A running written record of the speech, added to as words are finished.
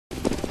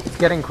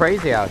getting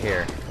crazy out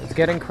here. It's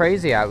getting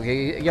crazy out.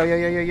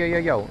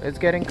 Yo. It's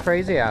getting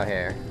crazy out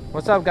here.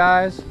 What's up,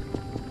 guys?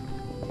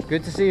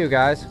 Good to see you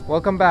guys.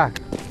 Welcome back.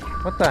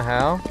 What the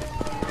hell?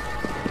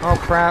 Oh,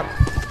 crap.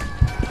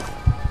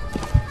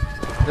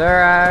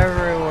 They're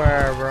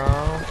everywhere,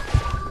 bro.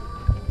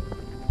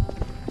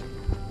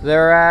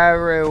 They're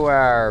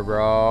everywhere,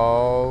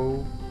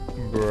 bro.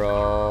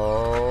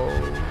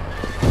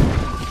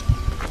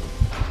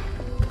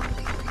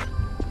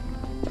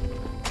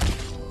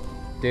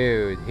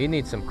 Dude, he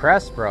needs some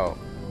crest, bro.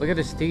 Look at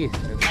his teeth.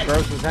 It's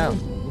gross as hell.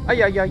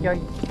 Ay.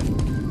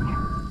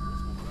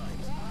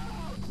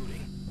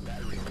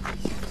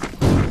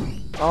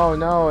 Oh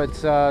no,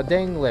 it's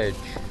Dinglage.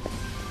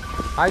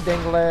 Hi,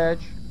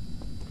 Dinglage.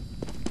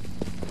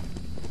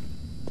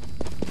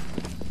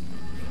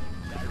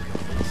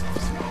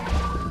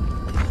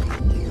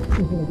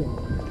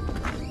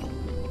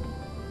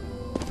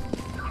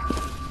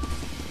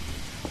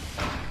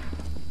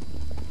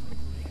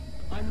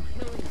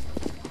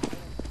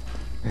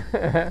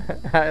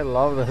 I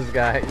love this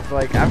guy. He's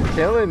like, I'm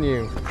killing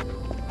you.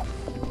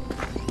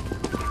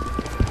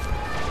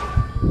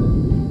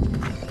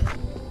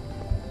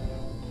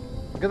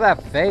 Look at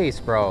that face,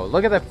 bro.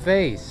 Look at the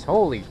face.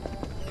 Holy.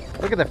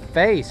 Look at the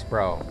face,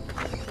 bro.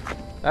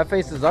 That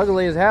face is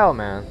ugly as hell,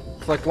 man.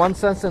 It's like 1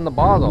 cent in the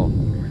bottle.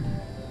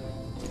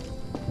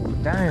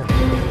 Damn.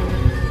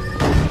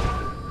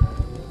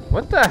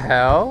 What the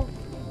hell?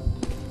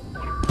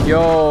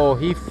 Yo,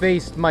 he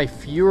faced my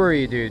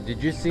fury, dude.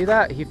 Did you see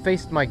that? He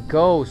faced my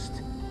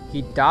ghost.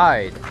 He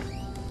died.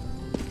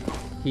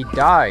 He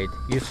died.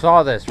 You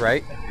saw this,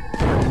 right?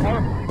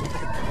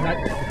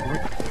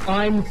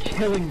 I'm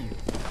killing you.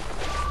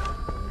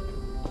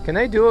 Can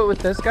I do it with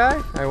this guy?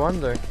 I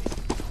wonder.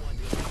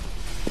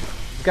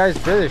 This guy's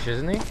British,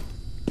 isn't he?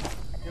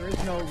 There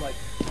is no, like...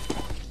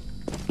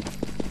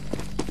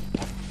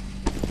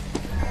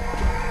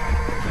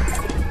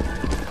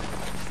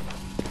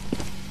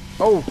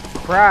 Oh,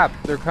 crap.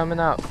 They're coming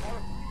up.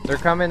 They're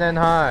coming in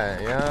high.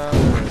 Yeah.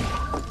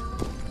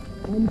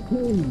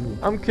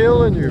 I'm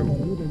killing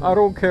you. I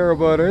don't care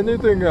about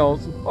anything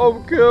else.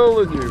 I'm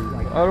killing you.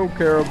 I don't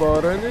care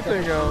about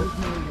anything else.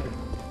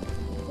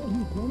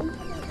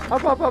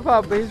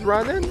 Up. He's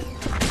running.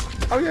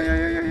 Oh,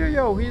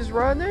 yo. He's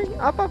running.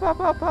 Up.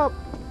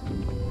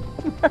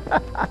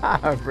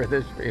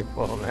 British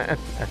people, man.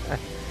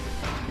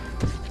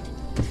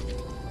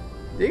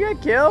 Did you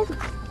get killed?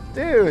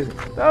 Dude,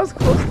 that was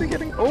close to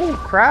getting... Oh,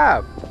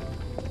 crap.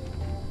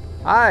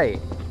 Hi.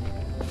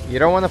 You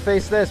don't want to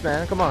face this,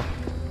 man. Come on.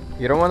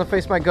 You don't want to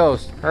face my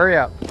ghost. Hurry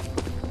up.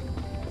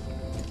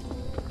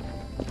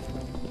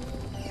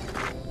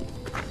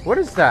 What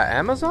is that?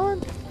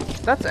 Amazon?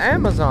 That's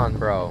Amazon,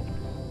 bro.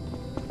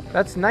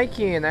 That's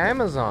Nike and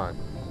Amazon.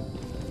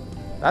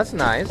 That's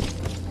nice.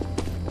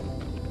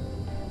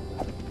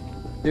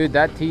 Dude,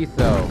 that teeth,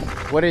 though.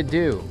 What'd it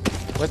do?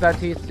 What'd that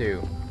teeth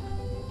do?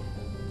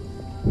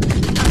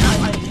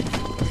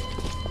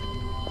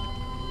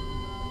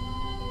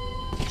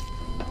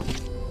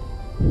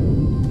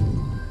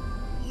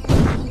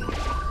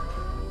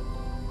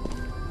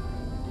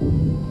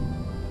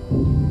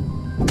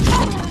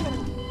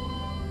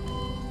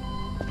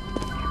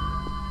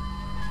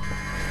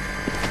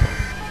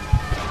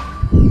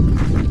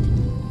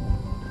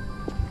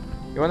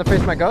 You want to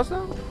face my ghost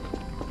now?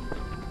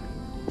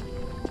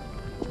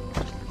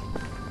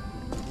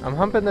 I'm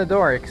humping the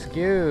door.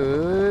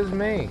 Excuse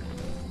me.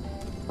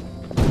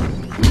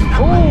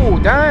 Oh,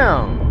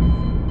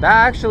 damn.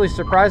 That actually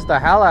surprised the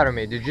hell out of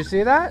me. Did you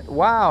see that?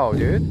 Wow,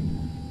 dude.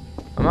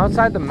 I'm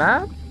outside the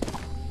map?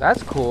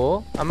 That's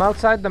cool. I'm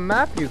outside the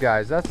map, you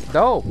guys. That's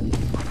dope.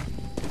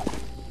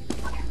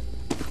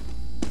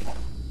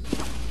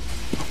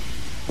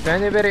 If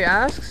anybody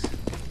asks,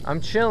 I'm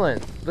chilling.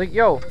 Like,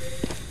 yo.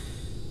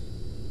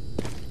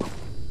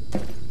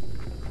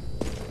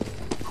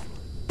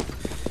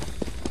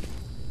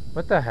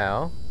 What the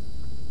hell?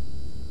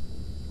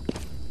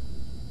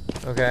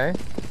 Okay.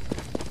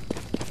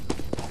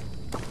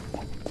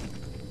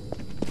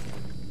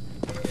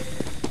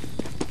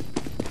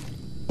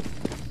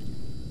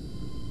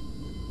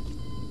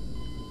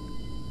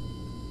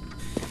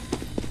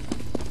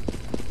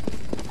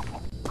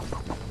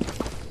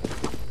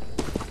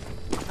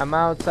 I'm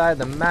outside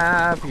the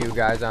map, you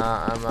guys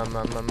are. I'm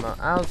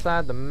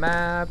outside the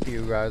map,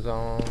 you guys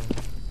are.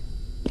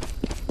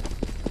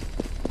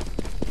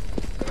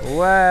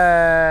 Way.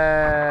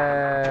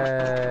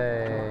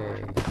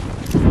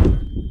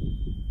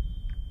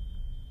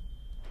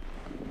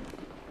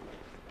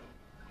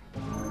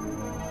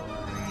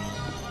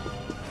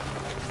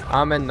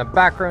 I'm in the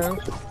back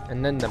rooms,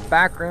 and then the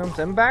back rooms,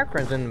 and back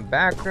rooms, and the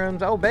back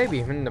rooms. Oh baby,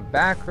 I'm in the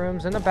back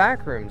rooms, and the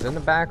back rooms, and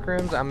the back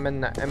rooms. I'm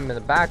in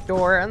the back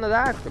door, and the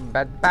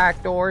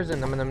back doors,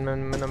 and I'm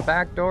in the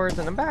back doors,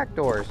 and the back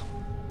doors.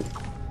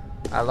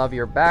 I love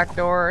your back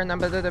door, and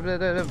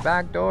the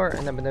back door,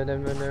 and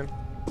the.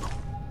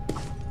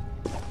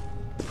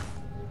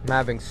 I'm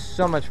having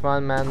so much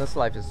fun, man. This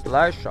life is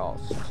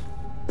delicious.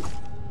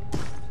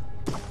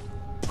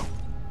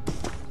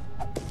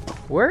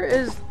 Where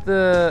is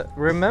the...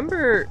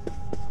 Remember,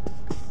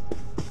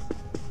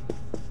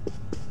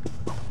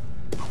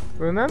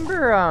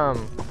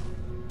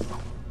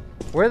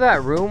 where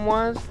that room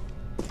was?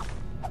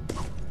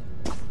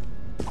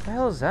 What the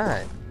hell is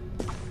that?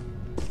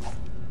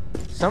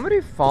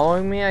 Somebody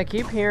following me? I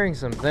keep hearing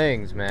some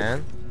things,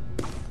 man.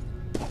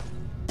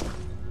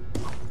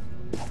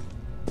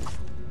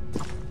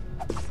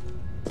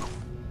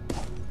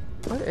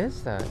 What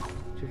is that?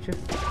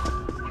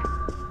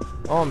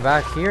 Oh, I'm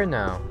back here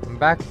now. I'm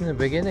back in the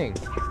beginning.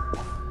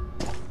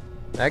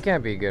 That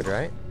can't be good,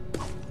 right?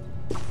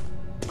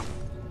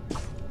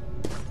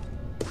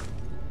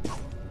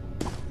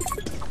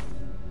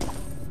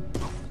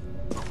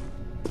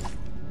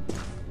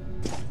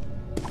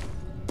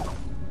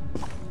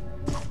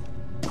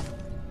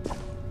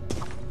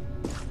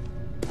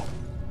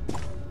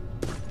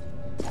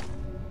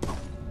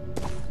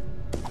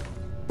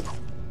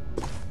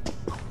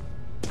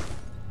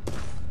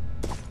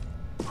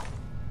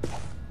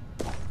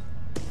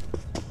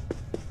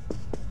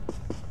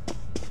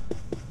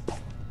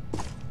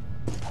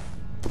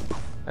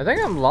 I think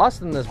I'm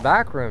lost in this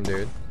back room,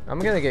 dude. I'm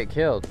gonna get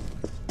killed.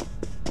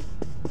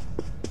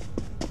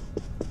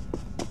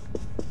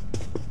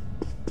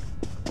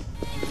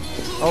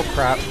 Oh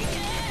crap.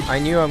 I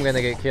knew I'm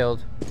gonna get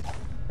killed.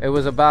 It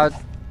was about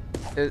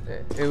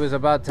it was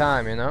about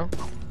time, you know?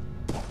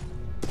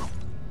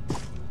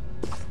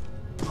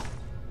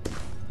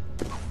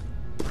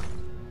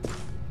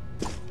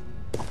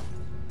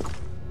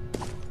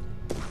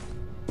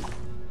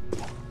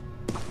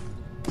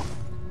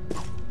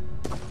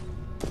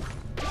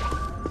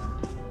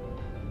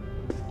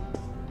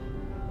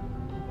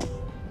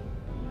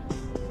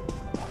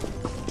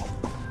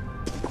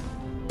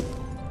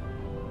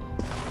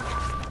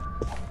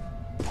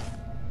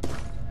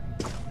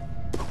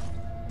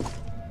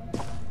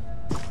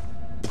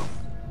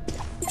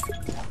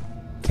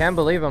 Can't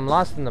believe I'm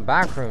lost in the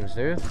back rooms,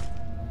 dude.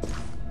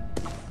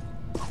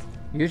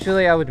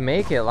 Usually I would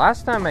make it.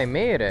 Last time I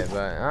made it,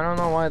 but I don't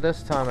know why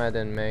this time I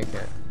didn't make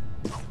it.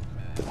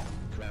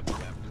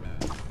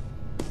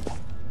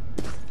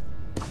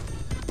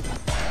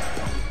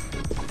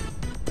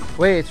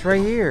 Wait, it's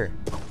right here.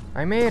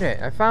 I made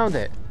it. I found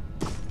it.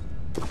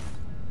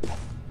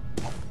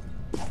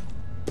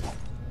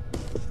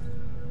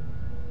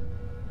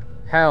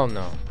 Hell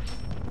no.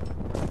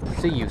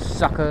 See you,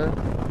 sucker.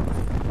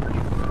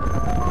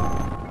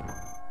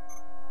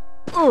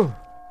 Ooh.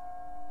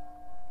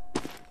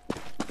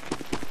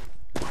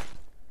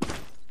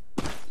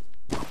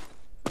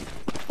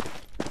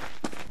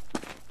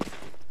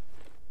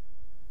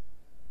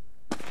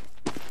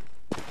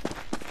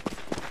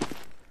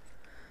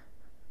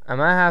 I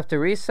might have to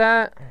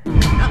reset.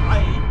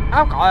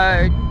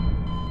 Okay.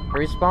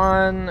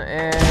 Respawn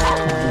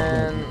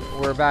and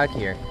we're back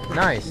here.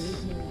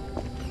 Nice.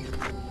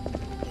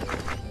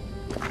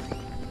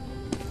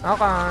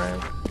 Okay.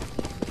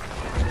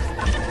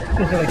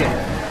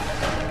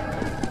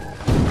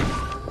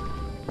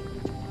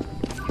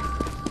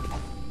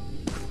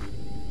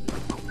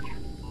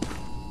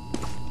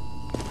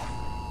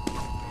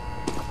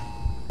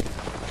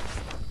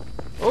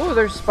 Oh,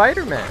 there's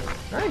Spider-Man.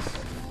 Nice.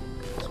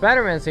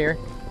 Spider-Man's here.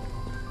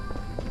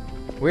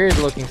 Weird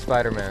looking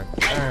Spider-Man.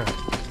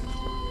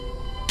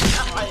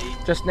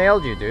 Just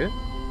nailed you, dude.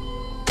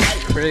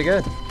 Pretty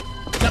good.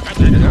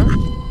 You know?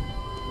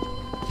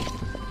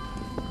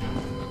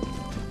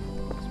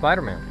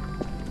 Spider-Man.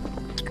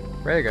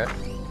 Very good.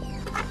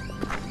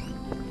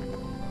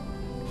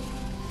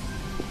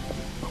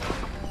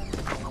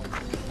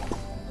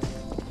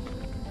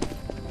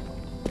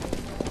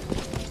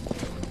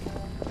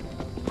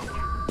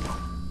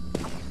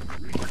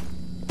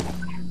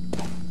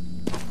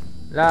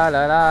 La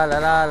la la la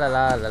la la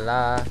la la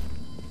la.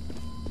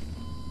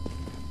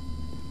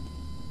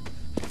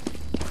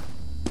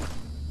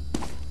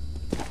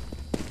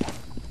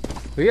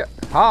 Yeah.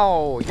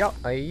 How? Yeah.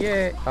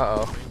 Yeah.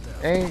 Uh oh.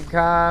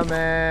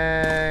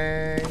 Incoming.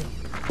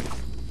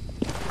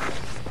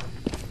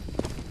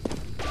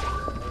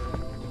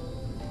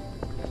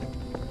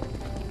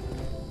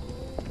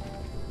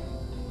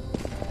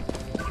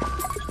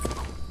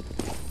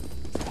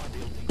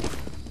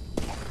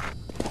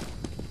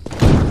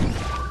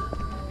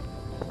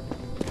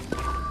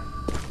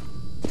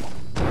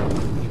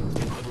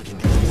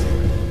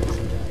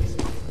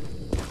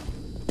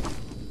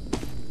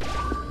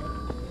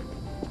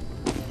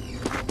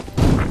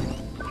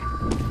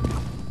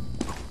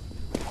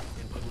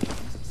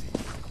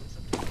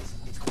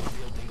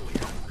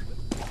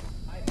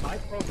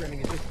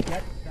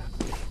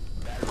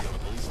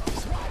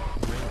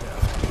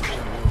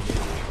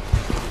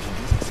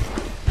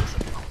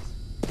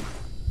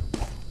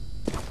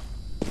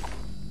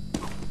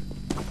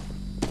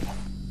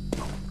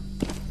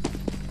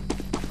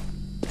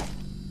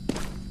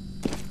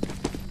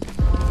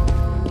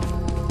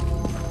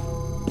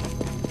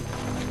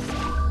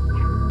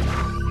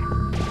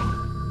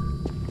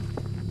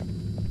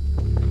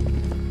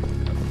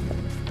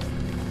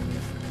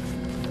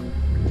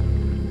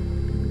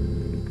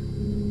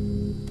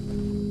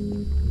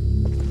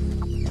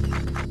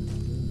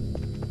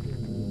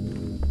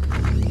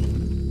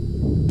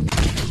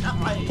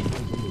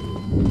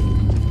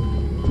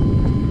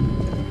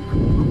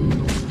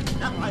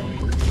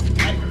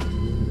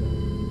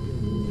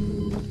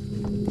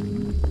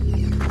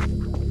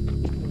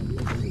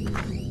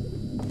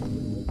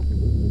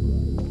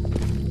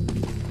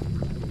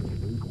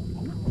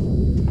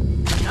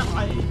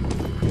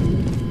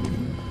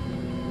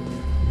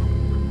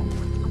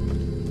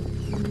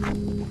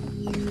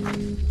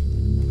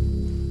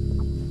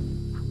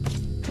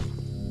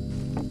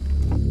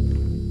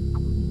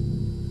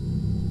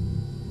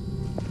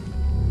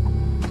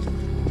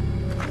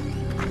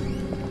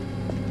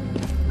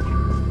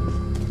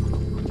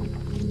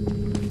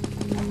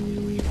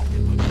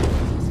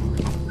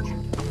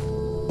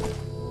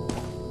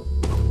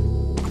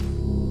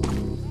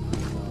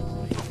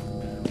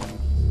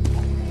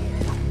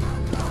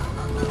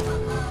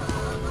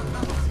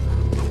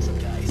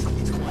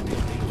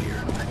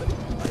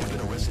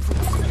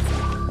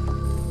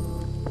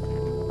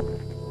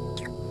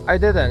 I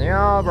didn't.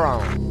 Yeah,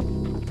 bro.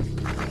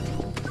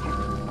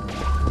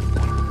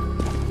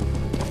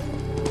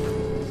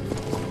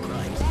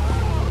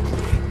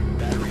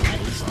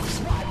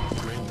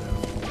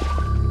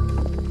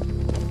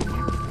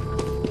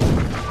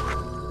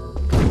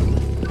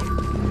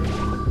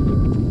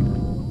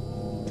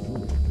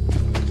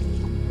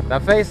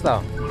 That face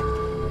though.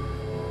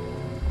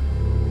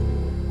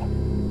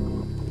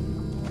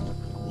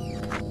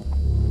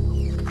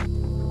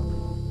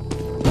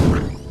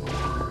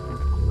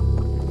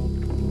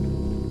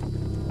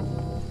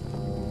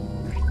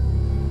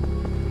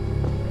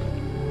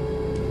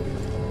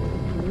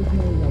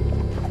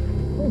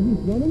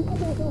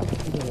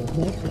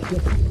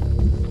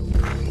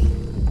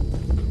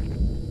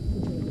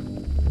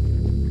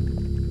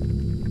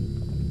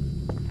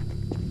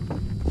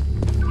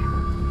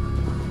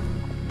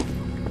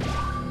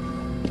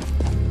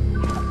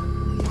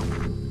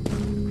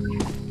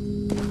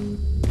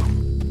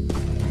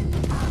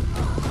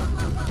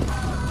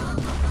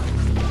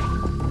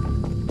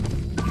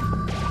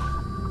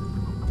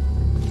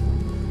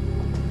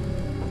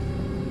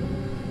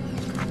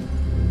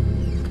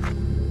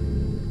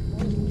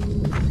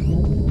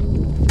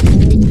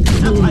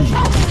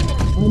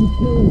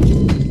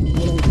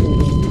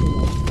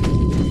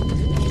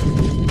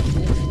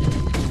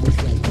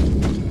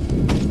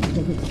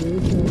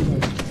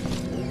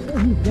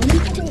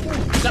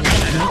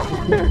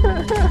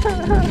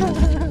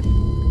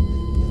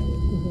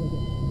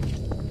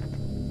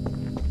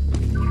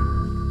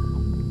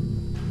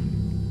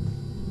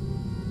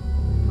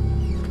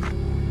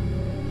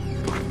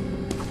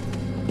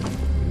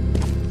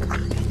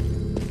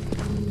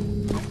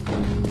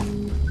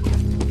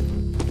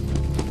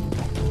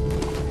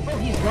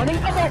 Running?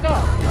 Oh my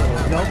god!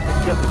 Nope,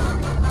 it's different.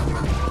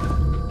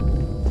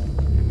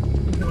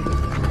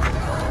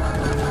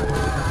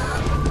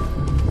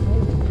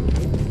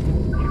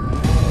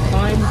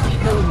 I'm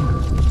killing you.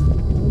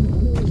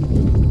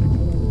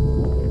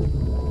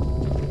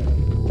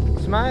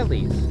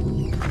 Smileys.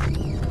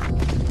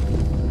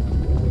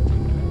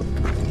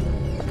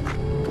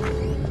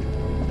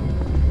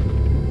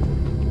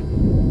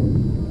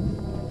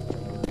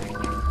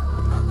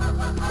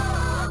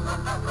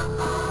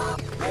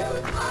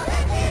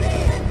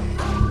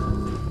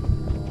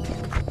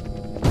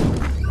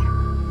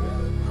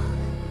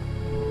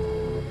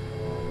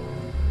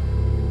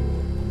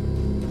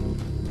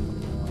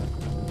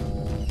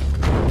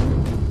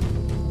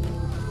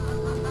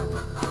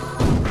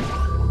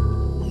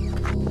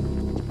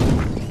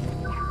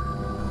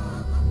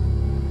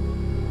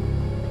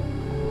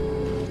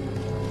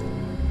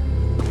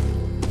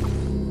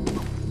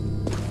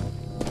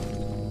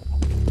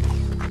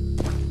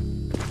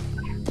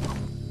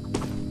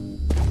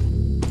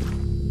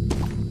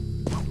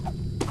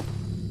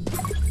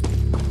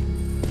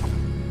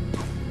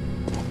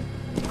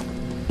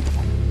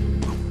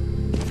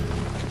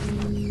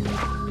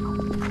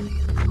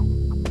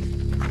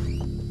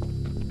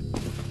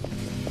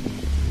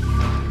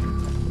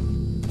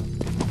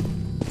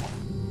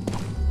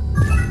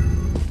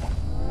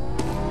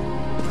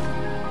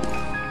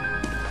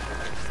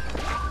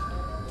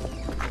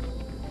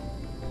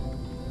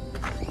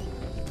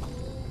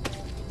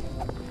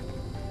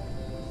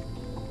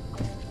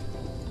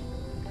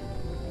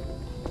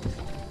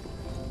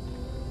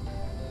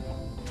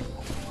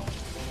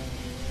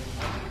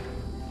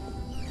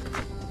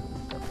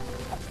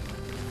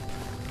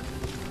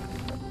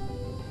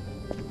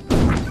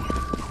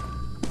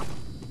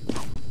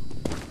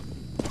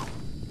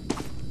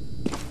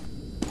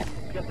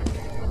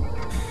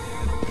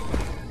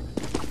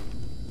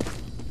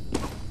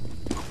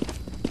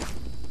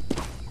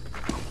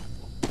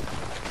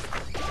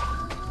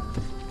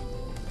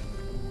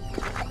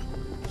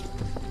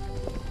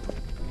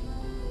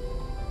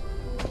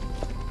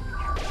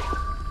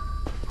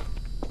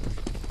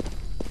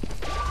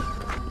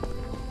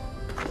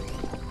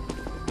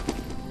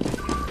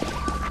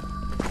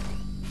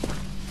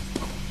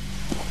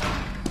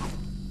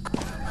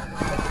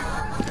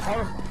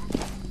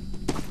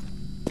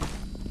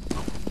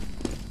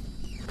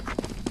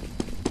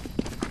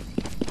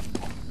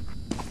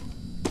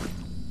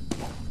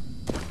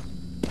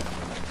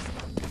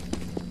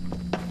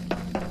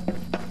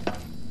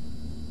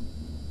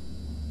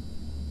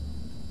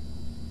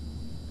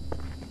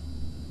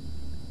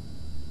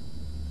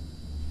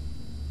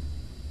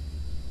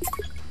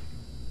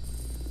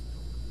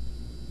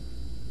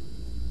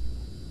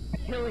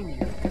 Killing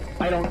you.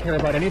 I don't care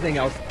about anything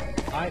else.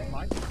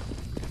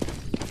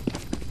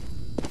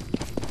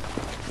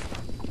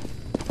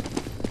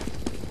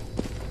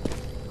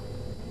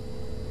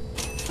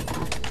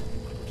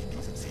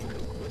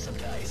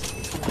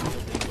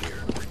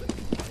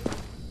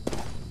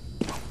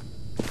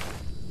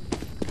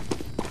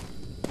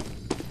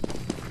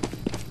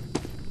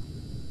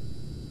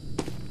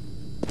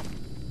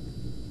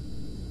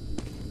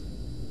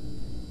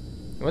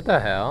 What the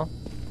hell?